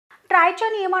ट्रायच्या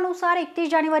नियमानुसार 31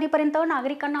 जानेवारीपर्यंत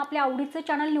नागरिकांना आपल्या आवडीचे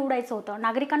चॅनल निवडायचं होतं।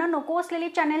 नागरिकांना नको असलेले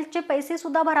चॅनलचे पैसे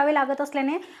सुद्धा भरावे लागत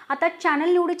असल्याने आता चॅनल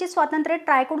निवडीचे स्वातंत्र्य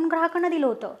ट्रायकडून ग्राहकांना दिलं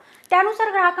होतं।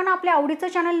 त्यानुसार ग्राहकांना आपल्या आवडीचं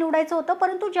चॅनल निवडायचं होतं,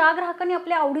 परंतु ज्या ग्राहकांनी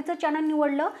आपल्या आवडीचं चॅनल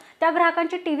निवडलं त्या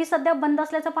ग्राहकांची टीव्ही सध्या बंद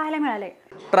असल्याचं पाहायला मिळालंय।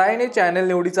 ट्रायने चॅनल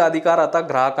निवडीचा अधिकार आता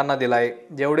ग्राहकांना दिला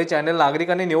आहे। जेवढे चॅनल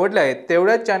नागरिकांनी निवडले आहेत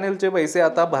तेवढ्याच चॅनलचे पैसे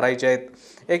आता भरायचे आहेत।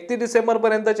 31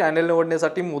 डिसेंबरपर्यंत चॅनल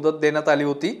निवडण्यासाठी मुदत देण्यात आली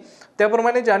होती।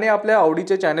 त्याप्रमाणे ज्याने आपल्या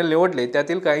आवडीचे चॅनल निवडले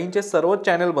त्यातील काहींचे सर्वच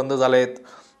चॅनल बंद झाले आहेत,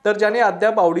 तर ज्याने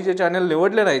अद्याप आवडीचे चॅनल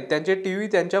निवडले नाहीत त्यांचे टीव्ही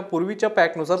त्यांच्या पूर्वीच्या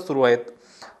पॅकनुसार सुरू आहेत।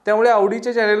 त्यामुळे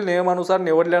आवडीचे चॅनल नियमानुसार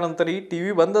निवडल्यानंतरही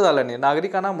टीव्ही बंद झाल्याने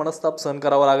नागरिकांना मनस्ताप सहन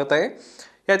करावा लागत आहे।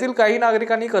 यातील काही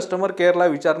नागरिकांनी कस्टमर केअरला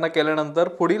विचारणा केल्यानंतर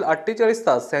पुढील 48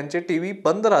 तास त्यांचे टीव्ही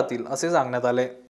बंद राहतील असे सांगण्यात आले।